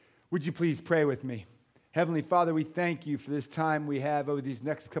Would you please pray with me? Heavenly Father, we thank you for this time we have over these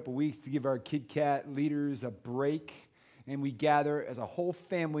next couple weeks to give our KidCat leaders a break. And we gather as a whole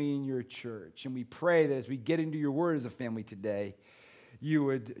family in your church. And we pray that as we get into your word as a family today, you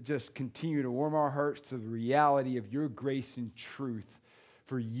would just continue to warm our hearts to the reality of your grace and truth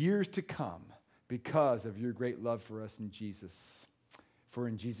for years to come because of your great love for us in Jesus. For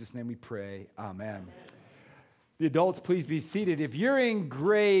in Jesus' name we pray, amen. The adults, please be seated. If you're in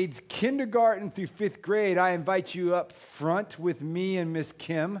grades kindergarten through fifth grade, I invite you up front with me and Miss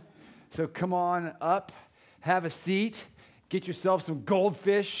Kim. So come on up, have a seat, get yourself some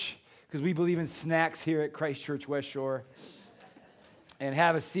goldfish, because we believe in snacks here at Christ Church West Shore. And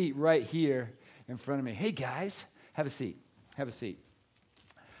have a seat right here in front of me. Hey guys, have a seat. Have a seat.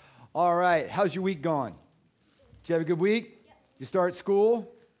 All right, how's your week gone? Did you have a good week? Yep. You start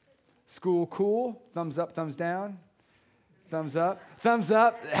school? School cool? Thumbs up, thumbs down? Thumbs up? Thumbs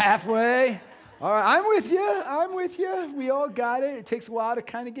up, halfway? All right, I'm with you. We all got it. It takes a while to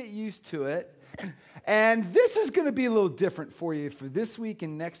kind of get used to it. And this is going to be a little different for you for this week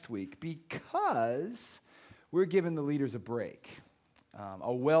and next week because we're giving the leaders a break.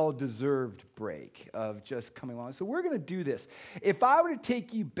 A well-deserved break of just coming along. So we're going to do this. If I were to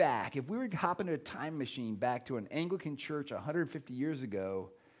take you back, if we were to hop into a time machine back to an Anglican church 150 years ago,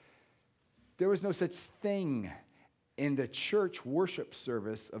 there was no such thing in the church worship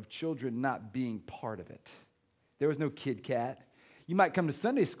service of children not being part of it. There was no KidCat. You might come to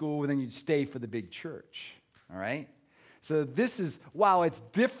Sunday school, and then you'd stay for the big church, all right? So this is, while it's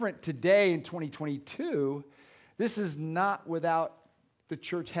different today in 2022, this is not without the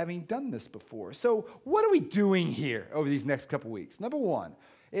church having done this before. So what are we doing here over these next couple weeks? Number one,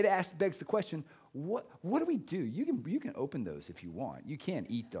 it begs the question, what do we do? You can open those if you want. You can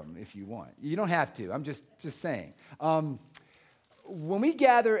eat them if you want. You don't have to. I'm just saying. When we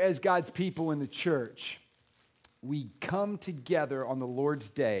gather as God's people in the church, we come together on the Lord's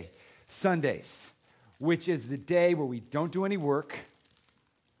Day, Sundays, which is the day where we don't do any work.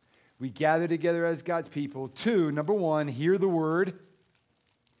 We gather together as God's people. Two, number one, hear the word.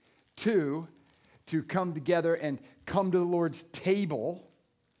 Two, to come together and come to the Lord's table,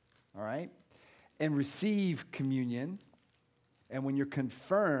 all right, and receive communion. And when you're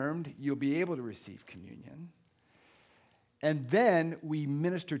confirmed, you'll be able to receive communion. And then we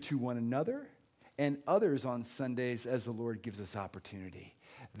minister to one another and others on Sundays as the Lord gives us opportunity.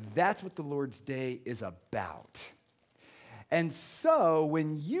 That's what the Lord's Day is about. And so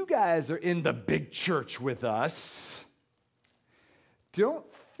when you guys are in the big church with us, don't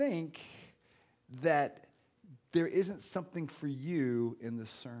think that there isn't something for you in the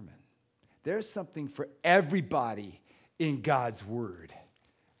sermon. There's something for everybody in God's word,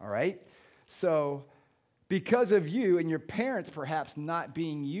 all right? So because of you and your parents perhaps not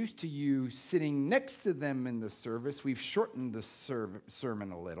being used to you sitting next to them in the service, we've shortened the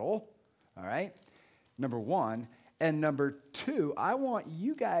sermon a little, all right? Number one. And number two, I want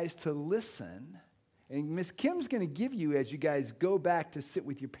you guys to listen. And Miss Kim's going to give you, as you guys go back to sit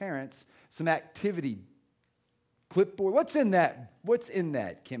with your parents, some activity clipboard. What's in that,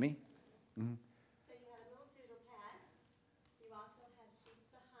 Kimmy? Mm-hmm. So you have a little doodle pad. You also have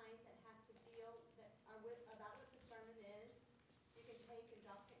sheets behind that have to deal about what the sermon is. You can take and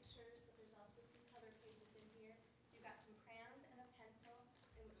draw pictures, but there's also some color pages in here. You've got some crayons and a pencil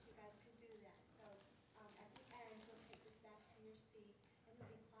in which you guys can do that. So at the end, you'll take this back to your seat and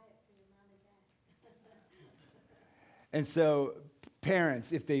you'll be quiet for your mom and dad. And so,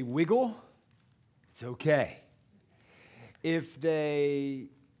 parents, if they wiggle, it's okay. If they,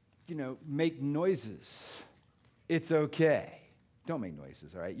 make noises, it's okay. Don't make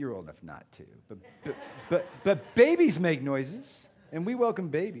noises, all right? You're old enough not to. But babies make noises, and we welcome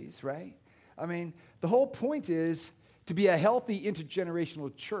babies, right? I mean, the whole point is to be a healthy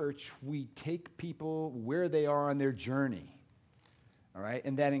intergenerational church, we take people where they are on their journey, all right?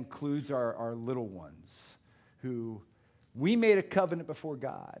 And that includes our little ones who we made a covenant before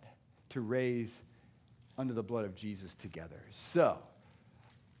God to raise under the blood of Jesus together. So,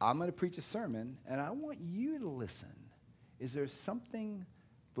 I'm going to preach a sermon, and I want you to listen. Is there something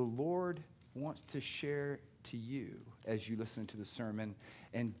the Lord wants to share to you as you listen to the sermon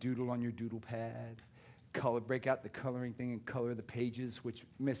and doodle on your doodle pad, break out the coloring thing and color the pages, which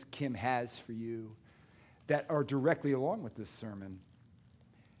Miss Kim has for you, that are directly along with this sermon?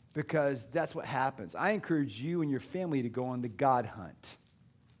 Because that's what happens. I encourage you and your family to go on the God hunt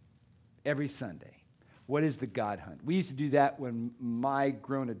every Sunday. What is the God hunt? We used to do that when my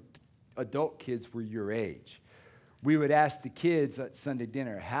grown adult kids were your age. We would ask the kids at Sunday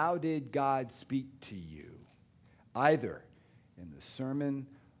dinner, how did God speak to you? Either in the sermon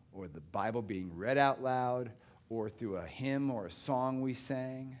or the Bible being read out loud, or through a hymn or a song we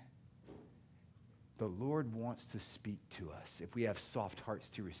sang. The Lord wants to speak to us. If we have soft hearts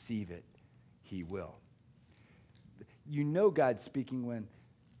to receive it, he will. You know God's speaking when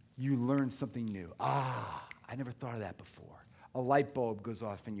you learn something new. I never thought of that before. A light bulb goes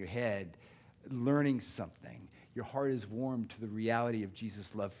off in your head, learning something. Your heart is warmed to the reality of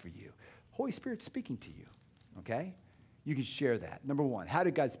Jesus' love for you. Holy Spirit's speaking to you, okay? You can share that. Number one, how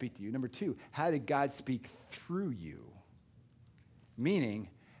did God speak to you? Number two, how did God speak through you? Meaning,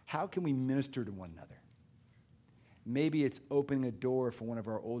 how can we minister to one another? Maybe it's opening a door for one of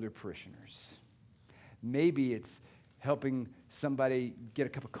our older parishioners. Maybe it's helping somebody get a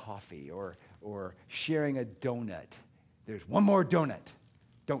cup of coffee or sharing a donut. There's one more donut.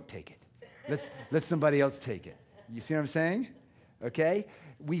 Don't take it. Let somebody else take it. You see what I'm saying? Okay?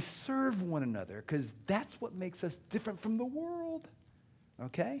 We serve one another because that's what makes us different from the world.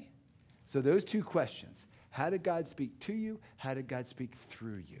 Okay? So those two questions. How did God speak to you? How did God speak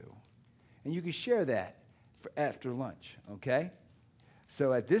through you? And you can share that after lunch, okay?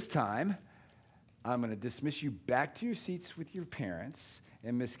 So at this time, I'm going to dismiss you back to your seats with your parents,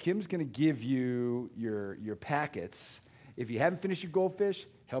 and Miss Kim's going to give you your packets. If you haven't finished your goldfish,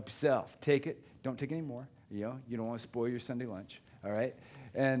 help yourself. Take it. Don't take any more. You don't want to spoil your Sunday lunch, all right?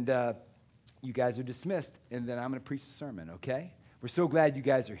 And you guys are dismissed, and then I'm going to preach the sermon, okay? We're so glad you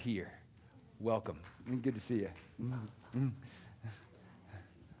guys are here. Welcome. Good to see you. Mm-hmm.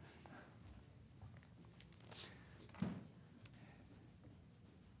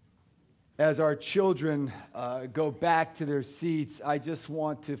 As our children go back to their seats, I just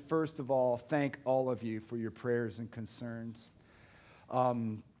want to, first of all, thank all of you for your prayers and concerns.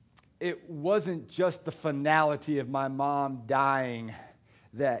 It wasn't just the finality of my mom dying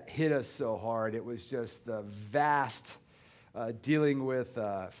that hit us so hard. It was just the vast dealing with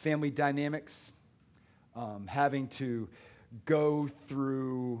family dynamics, having to go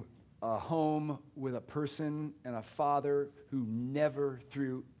through a home with a person and a father who never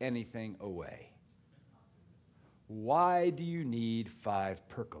threw anything away. Why do you need 5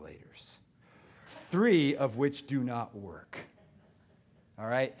 percolators? 3 of which do not work. All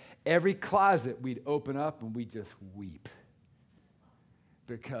right? Every closet we'd open up and we'd just weep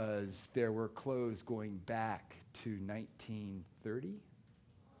because there were clothes going back to 1930.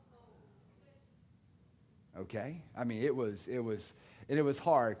 Okay? I mean, it was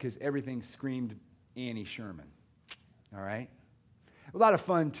hard because everything screamed Annie Sherman. All right? A lot of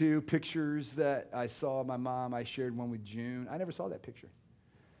fun, too. Pictures that I saw of my mom. I shared one with June. I never saw that picture.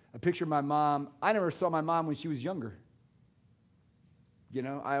 A picture of my mom. I never saw my mom when she was younger. You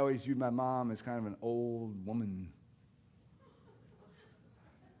know, I always viewed my mom as kind of an old woman.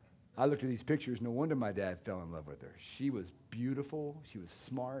 I looked at these pictures. No wonder my dad fell in love with her. She was beautiful. She was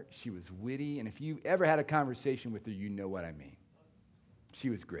smart. She was witty. And if you ever had a conversation with her, you know what I mean. She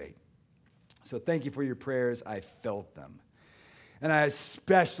was great. So thank you for your prayers. I felt them. And I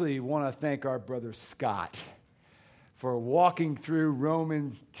especially want to thank our brother Scott for walking through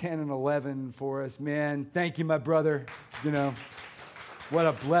Romans 10 and 11 for us. Man, thank you, my brother. You know, what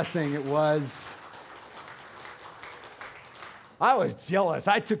a blessing it was. I was jealous.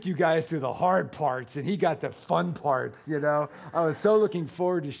 I took you guys through the hard parts, and he got the fun parts, you know. I was so looking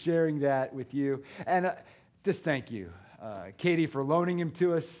forward to sharing that with you. And just thank you. Katie for loaning him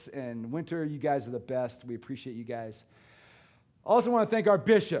to us, and Winter, you guys are the best. We appreciate you guys. Also want to thank our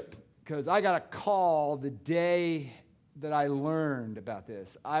bishop, because I got a call the day that I learned about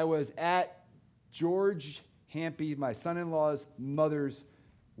this. I was at George Hampy, my son-in-law's mother's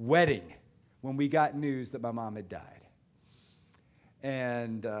wedding, when we got news that my mom had died.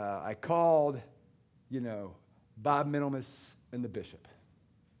 And I called, Bob Minimus and the bishop,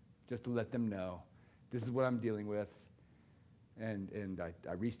 just to let them know this is what I'm dealing with. And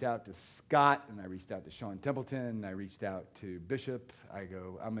I reached out to Scott, and I reached out to Sean Templeton, and I reached out to Bishop. I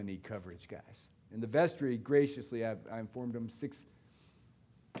go, I'm going to need coverage, guys. And the vestry, graciously, I informed them six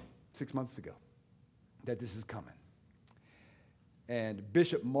months ago that this is coming. And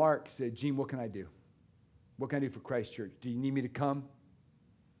Bishop Mark said, Gene, what can I do? What can I do for Christ Church? Do you need me to come?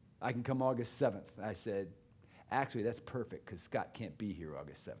 I can come August 7th. I said, actually, that's perfect because Scott can't be here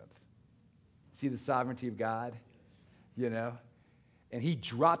August 7th. See the sovereignty of God? And he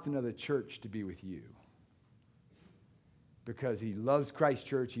dropped another church to be with you because he loves Christ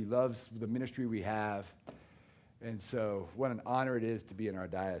Church. He loves the ministry we have. And so what an honor it is to be in our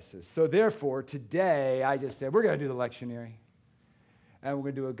diocese. So therefore, today, I just said, we're going to do the lectionary. And we're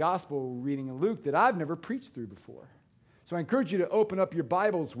going to do a gospel reading in Luke that I've never preached through before. So I encourage you to open up your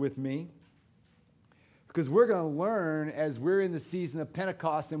Bibles with me. Because we're going to learn as we're in the season of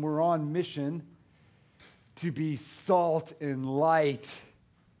Pentecost and we're on mission to be salt and light,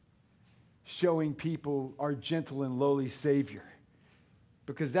 showing people our gentle and lowly Savior.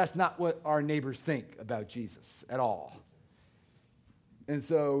 Because that's not what our neighbors think about Jesus at all. And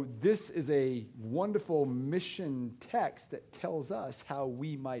so this is a wonderful mission text that tells us how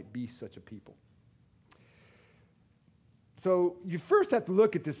we might be such a people. So you first have to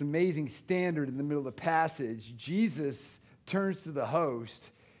look at this amazing standard in the middle of the passage. Jesus turns to the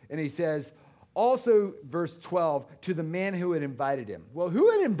host and he says, also, verse 12, to the man who had invited him. Well, who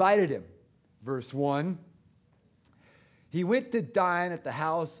had invited him? Verse 1, he went to dine at the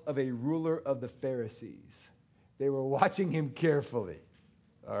house of a ruler of the Pharisees. They were watching him carefully.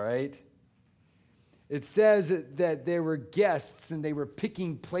 All right? It says that there were guests and they were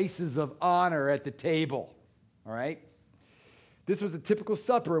picking places of honor at the table. All right? This was a typical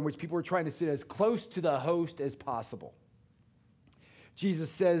supper in which people were trying to sit as close to the host as possible. Jesus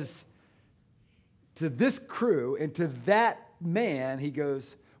says to this crew and to that man, he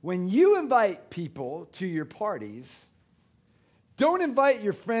goes, when you invite people to your parties, don't invite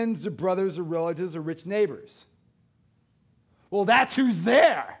your friends or brothers or relatives or rich neighbors. Well, that's who's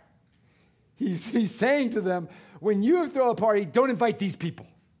there. He's saying to them, when you throw a party, don't invite these people.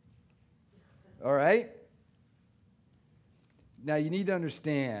 All right? Now, you need to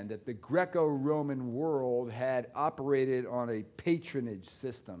understand that the Greco-Roman world had operated on a patronage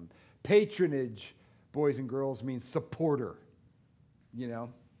system. Patronage, boys and girls, means supporter. You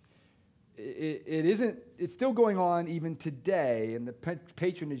know? It's still going on even today, and the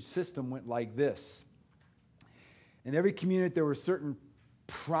patronage system went like this. In every community, there were certain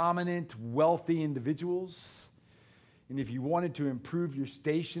prominent, wealthy individuals. And if you wanted to improve your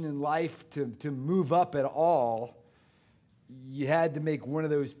station in life, to move up at all, you had to make one of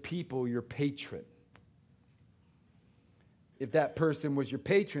those people your patron. If that person was your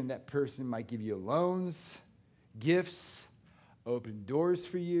patron, that person might give you loans, gifts, open doors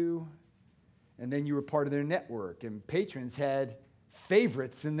for you, and then you were part of their network. And patrons had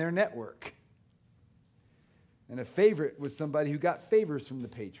favorites in their network. And a favorite was somebody who got favors from the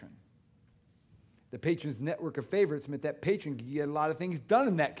patron. The patron's network of favorites meant that patron could get a lot of things done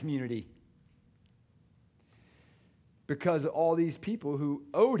in that community. Because of all these people who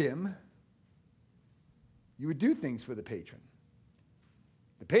owed him, you would do things for the patron.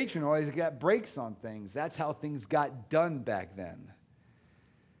 The patron always got breaks on things. That's how things got done back then.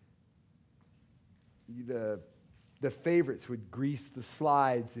 The favorites would grease the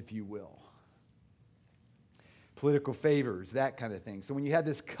slides, if you will. Political favors, that kind of thing. So when you had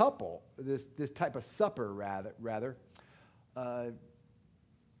this couple, this type of supper, rather, the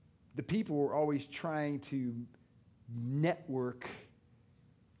people were always trying to network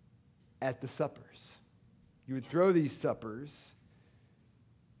at the suppers. You would throw these suppers,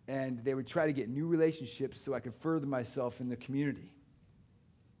 and they would try to get new relationships so I could further myself in the community.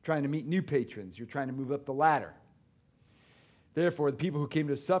 Trying to meet new patrons. You're trying to move up the ladder. Therefore, the people who came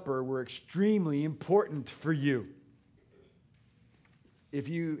to supper were extremely important for you. If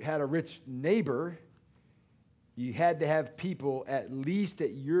you had a rich neighbor, you had to have people at least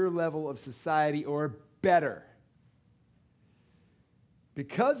at your level of society or better.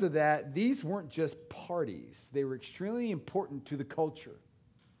 Because of that, these weren't just parties. They were extremely important to the culture.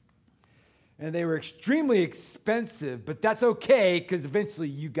 And they were extremely expensive, but that's okay because eventually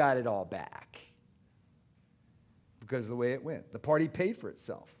you got it all back. Because of the way it went. The party paid for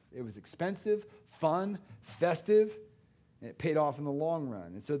itself. It was expensive, fun, festive, and it paid off in the long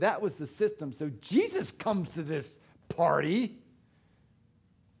run. And so that was the system. So Jesus comes to this party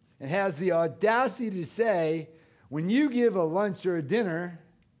and has the audacity to say, when you give a lunch or a dinner,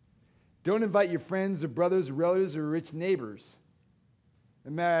 don't invite your friends or brothers or relatives or rich neighbors.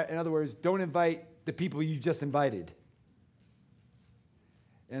 In other words, don't invite the people you just invited.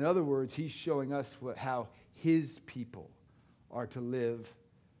 In other words, he's showing us how his people are to live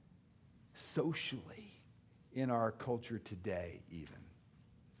socially in our culture today, even.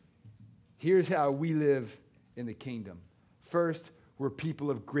 Here's how we live in the kingdom. First, we're people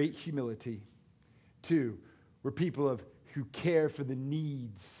of great humility. 2, we're people who care for the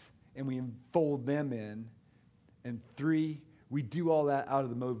needs, and we enfold them in. And 3, we do all that out of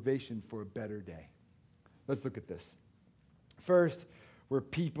the motivation for a better day. Let's look at this. First, we're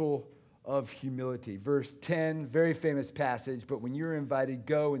people of humility. Verse 10, very famous passage, but when you're invited,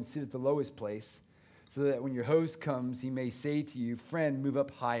 go and sit at the lowest place, so that when your host comes, he may say to you, friend, move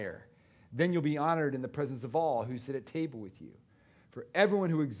up higher. Then you'll be honored in the presence of all who sit at table with you. For everyone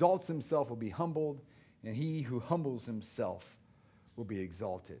who exalts himself will be humbled, and he who humbles himself will be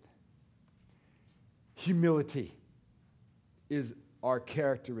exalted. Humility is our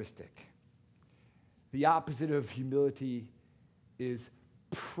characteristic. The opposite of humility is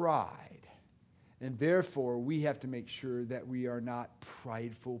pride. And therefore, we have to make sure that we are not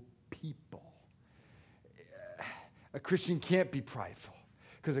prideful people. A Christian can't be prideful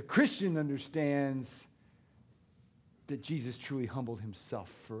because a Christian understands that Jesus truly humbled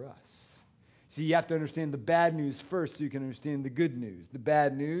himself for us. See, you have to understand the bad news first so you can understand the good news. The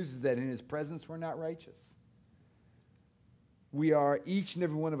bad news is that in his presence we're not righteous. We are, each and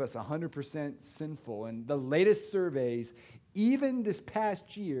every one of us, 100% sinful. And the latest surveys, even this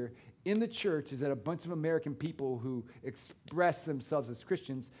past year in the church, is that a bunch of American people who express themselves as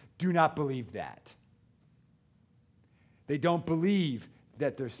Christians do not believe that. They don't believe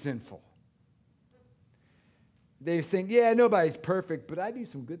that they're sinful. They think, yeah, nobody's perfect, but I do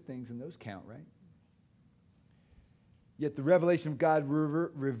some good things, and those count, right? Yet the revelation of God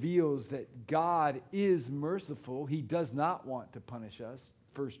reveals that God is merciful. He does not want to punish us,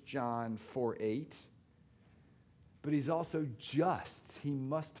 1 John 4:8. But he's also just. He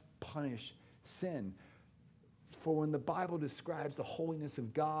must punish sin. For when the Bible describes the holiness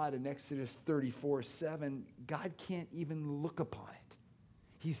of God in Exodus 34:7, God can't even look upon it.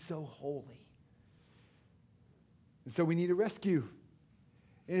 He's so holy. And so we need a rescue.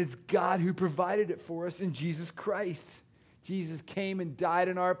 And it's God who provided it for us in Jesus Christ. Jesus came and died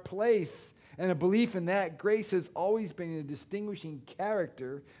in our place. And a belief in that grace has always been a distinguishing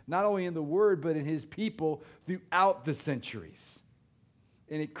character, not only in the Word, but in his people throughout the centuries.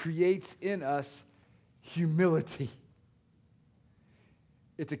 And it creates in us humility.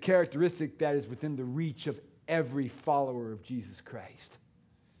 It's a characteristic that is within the reach of every follower of Jesus Christ.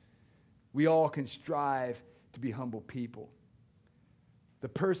 We all can strive to be humble people. The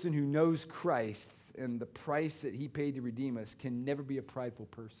person who knows Christ and the price that he paid to redeem us can never be a prideful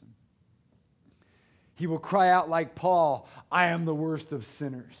person. He will cry out like Paul, I am the worst of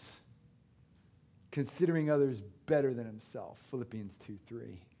sinners, considering others better than himself, Philippians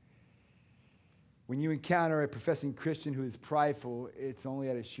 2:3. When you encounter a professing Christian who is prideful, it's only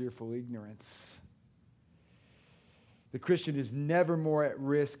out of sheerful ignorance. The Christian is never more at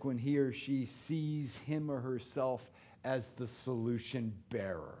risk when he or she sees him or herself as the solution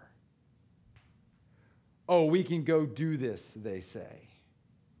bearer. Oh, we can go do this, they say,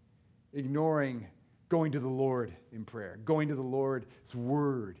 ignoring going to the Lord in prayer, going to the Lord's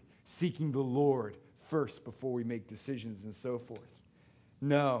word, seeking the Lord first before we make decisions and so forth.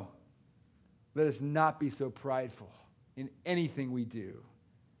 No, let us not be so prideful in anything we do.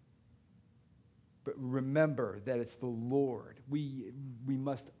 But remember that it's the Lord. We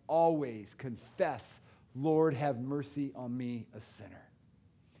must always confess, Lord, have mercy on me, a sinner.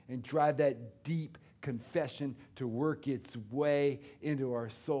 And drive that deep confession to work its way into our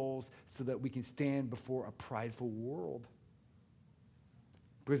souls so that we can stand before a prideful world.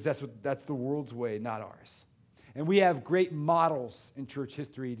 Because that's the world's way, not ours. And we have great models in church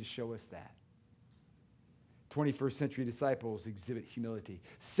history to show us that. 21st century disciples exhibit humility.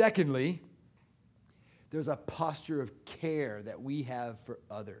 Secondly, there's a posture of care that we have for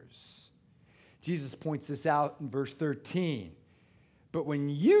others. Jesus points this out in verse 13. But when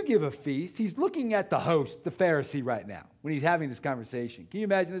you give a feast, he's looking at the host, the Pharisee, right now, when he's having this conversation. Can you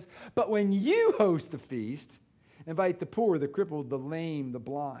imagine this? But when you host a feast, invite the poor, the crippled, the lame, the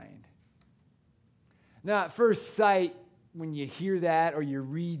blind. Now, at first sight, when you hear that or you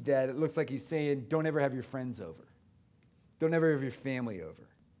read that, it looks like he's saying, don't ever have your friends over. Don't ever have your family over.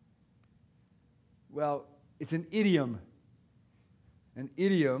 Well, it's an idiom. An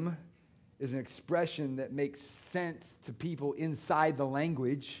idiom is an expression that makes sense to people inside the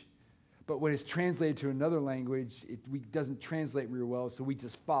language, but when it's translated to another language, it doesn't translate real well, so we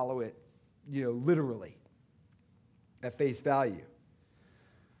just follow it, literally, at face value.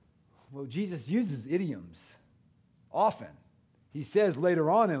 Well, Jesus uses idioms often. He says later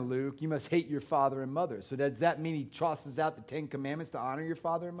on in Luke, you must hate your father and mother. So does that mean he tosses out the 10 Commandments to honor your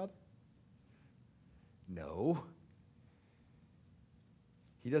father and mother? No.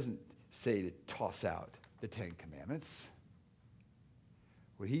 He doesn't say to toss out the 10 Commandments.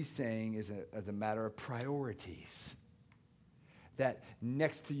 What he's saying is as a matter of priorities. That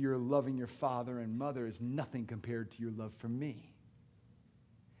next to your loving your father and mother is nothing compared to your love for me.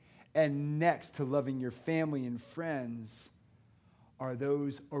 And next to loving your family and friends are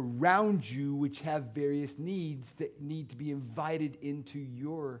those around you which have various needs that need to be invited into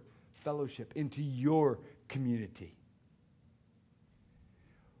your fellowship, into your community.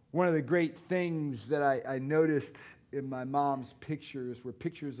 One of the great things that I noticed in my mom's pictures were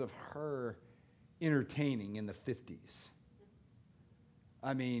pictures of her entertaining in the 50s.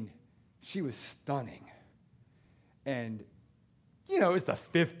 I mean, She was stunning. And, you know, it was the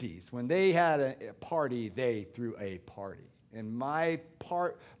 50s. When they had a party, they threw a party. And my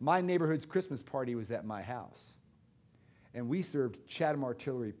neighborhood's Christmas party was at my house. And we served Chatham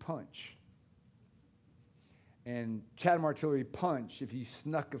Artillery Punch. And Chatham Artillery Punch, if you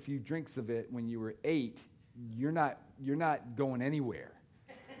snuck a few drinks of it when you were 8, you're not going anywhere.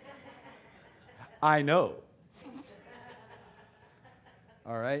 I know.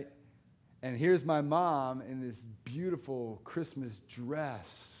 All right? And here's my mom in this beautiful Christmas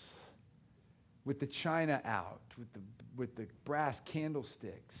dress with the china out, with the brass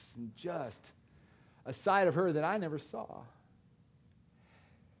candlesticks, and just a side of her that I never saw.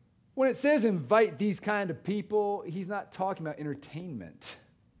 When it says invite these kind of people, he's not talking about entertainment.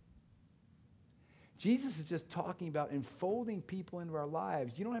 Jesus is just talking about enfolding people into our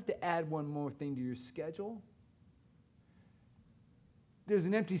lives. You don't have to add one more thing to your schedule. There's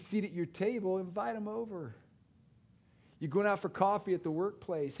an empty seat at your table, invite them over. You're going out for coffee at the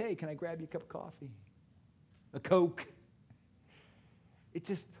workplace. Hey, can I grab you a cup of coffee? A Coke? It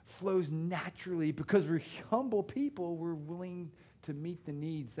just flows naturally because we're humble people. We're willing to meet the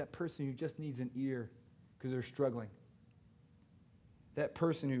needs. That person who just needs an ear because they're struggling. That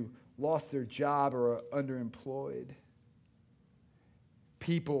person who lost their job or are underemployed.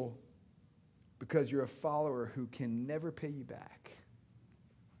 People, because you're a follower who can never pay you back,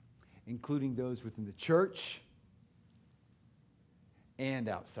 including those within the church and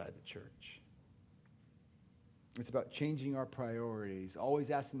outside the church. It's about changing our priorities, always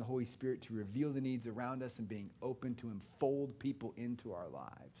asking the Holy Spirit to reveal the needs around us and being open to enfold people into our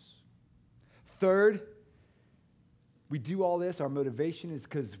lives. Third, we do all this, our motivation is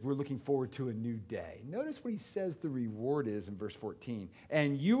because we're looking forward to a new day. Notice what he says the reward is in verse 14.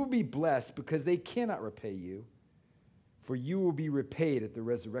 And you will be blessed because they cannot repay you, for you will be repaid at the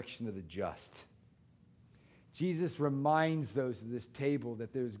resurrection of the just. Jesus reminds those of this table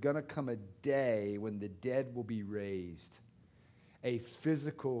that there's going to come a day when the dead will be raised. A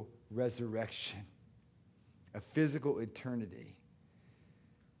physical resurrection. A physical eternity.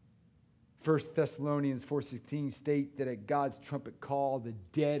 1 Thessalonians 4:16 state that at God's trumpet call, the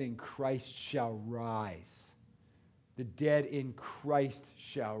dead in Christ shall rise. The dead in Christ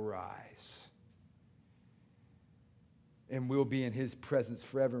shall rise. And we'll be in his presence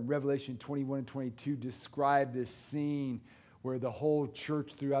forever. And Revelation 21 and 22 describe this scene where the whole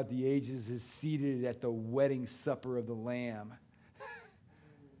church throughout the ages is seated at the wedding supper of the Lamb.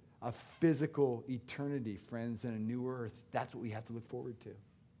 A physical eternity, friends, and a new earth. That's what we have to look forward to.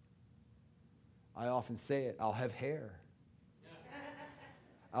 I often say it, I'll have hair.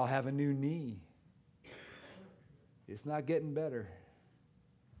 I'll have a new knee. It's not getting better.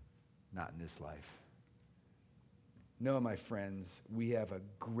 Not in this life. No, my friends, we have a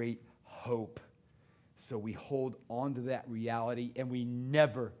great hope. So we hold on to that reality and we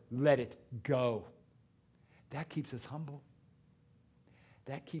never let it go. That keeps us humble.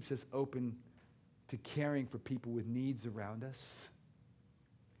 That keeps us open to caring for people with needs around us.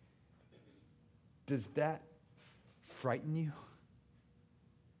 Does that frighten you?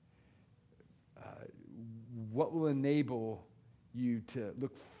 What will enable you to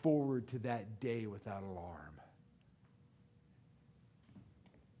look forward to that day without alarm?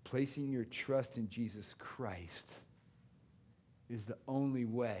 Placing your trust in Jesus Christ is the only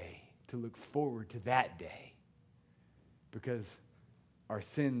way to look forward to that day, because our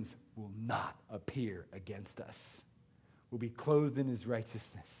sins will not appear against us. We'll be clothed in his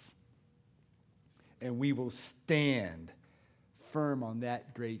righteousness, and we will stand firm on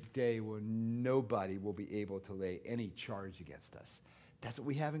that great day where nobody will be able to lay any charge against us. That's what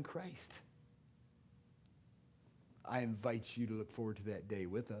we have in Christ. I invite you to look forward to that day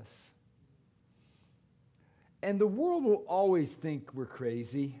with us. And the world will always think we're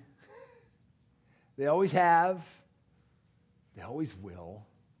crazy. They always have. They always will.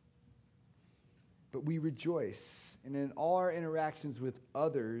 But we rejoice. And in all our interactions with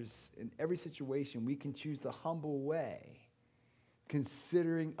others, in every situation, we can choose the humble way,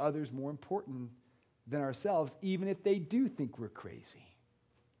 considering others more important than ourselves, even if they do think we're crazy.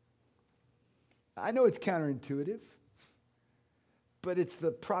 I know it's counterintuitive, but it's the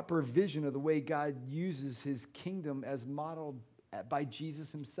proper vision of the way God uses his kingdom as modeled by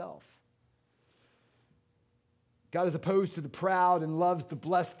Jesus himself. God is opposed to the proud and loves to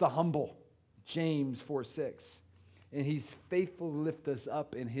bless the humble, James 4:6. And he's faithful to lift us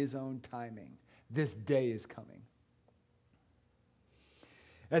up in his own timing. This day is coming.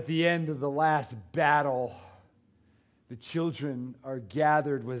 At the end of the last battle, the children are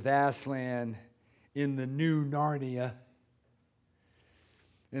gathered with Aslan in the new Narnia.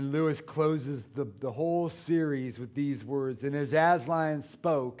 And Lewis closes the whole series with these words. And as Aslan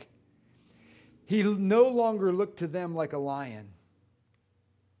spoke, he no longer looked to them like a lion.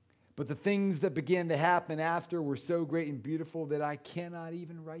 But the things that began to happen after were so great and beautiful that I cannot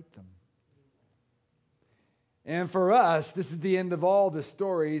even write them. And for us, this is the end of all the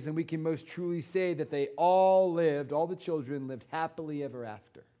stories, and we can most truly say that they all the children lived happily ever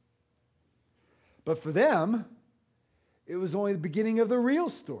after. But for them, it was only the beginning of the real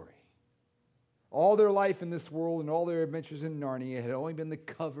story. All their life in this world and all their adventures in Narnia had only been the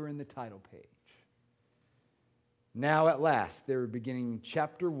cover and the title page. Now, at last, they were beginning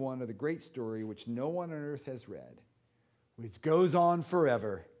chapter 1 of the great story which no one on earth has read, which goes on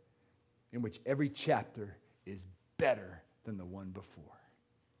forever, in which every chapter is better than the one before.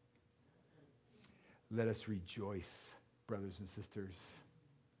 Let us rejoice, brothers and sisters,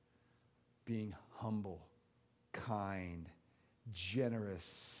 being humble, kind,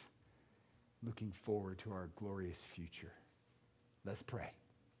 generous, looking forward to our glorious future. Let's pray.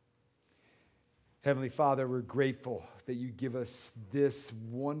 Heavenly Father, we're grateful that you give us this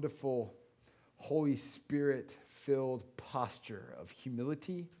wonderful, Holy Spirit-filled posture of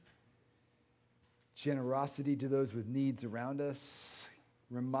humility, generosity to those with needs around us,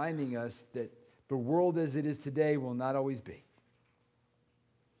 reminding us that the world as it is today will not always be.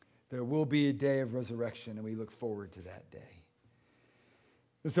 There will be a day of resurrection, and we look forward to that day.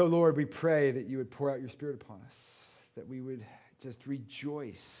 And so, Lord, we pray that you would pour out your Spirit upon us, that we would just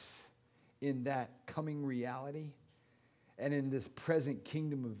rejoice in that coming reality, and in this present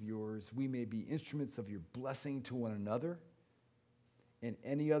kingdom of yours, we may be instruments of your blessing to one another and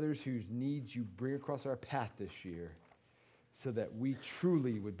any others whose needs you bring across our path this year, so that we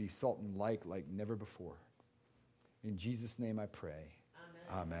truly would be salt and light like never before. In Jesus' name I pray.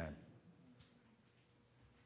 Amen. Amen.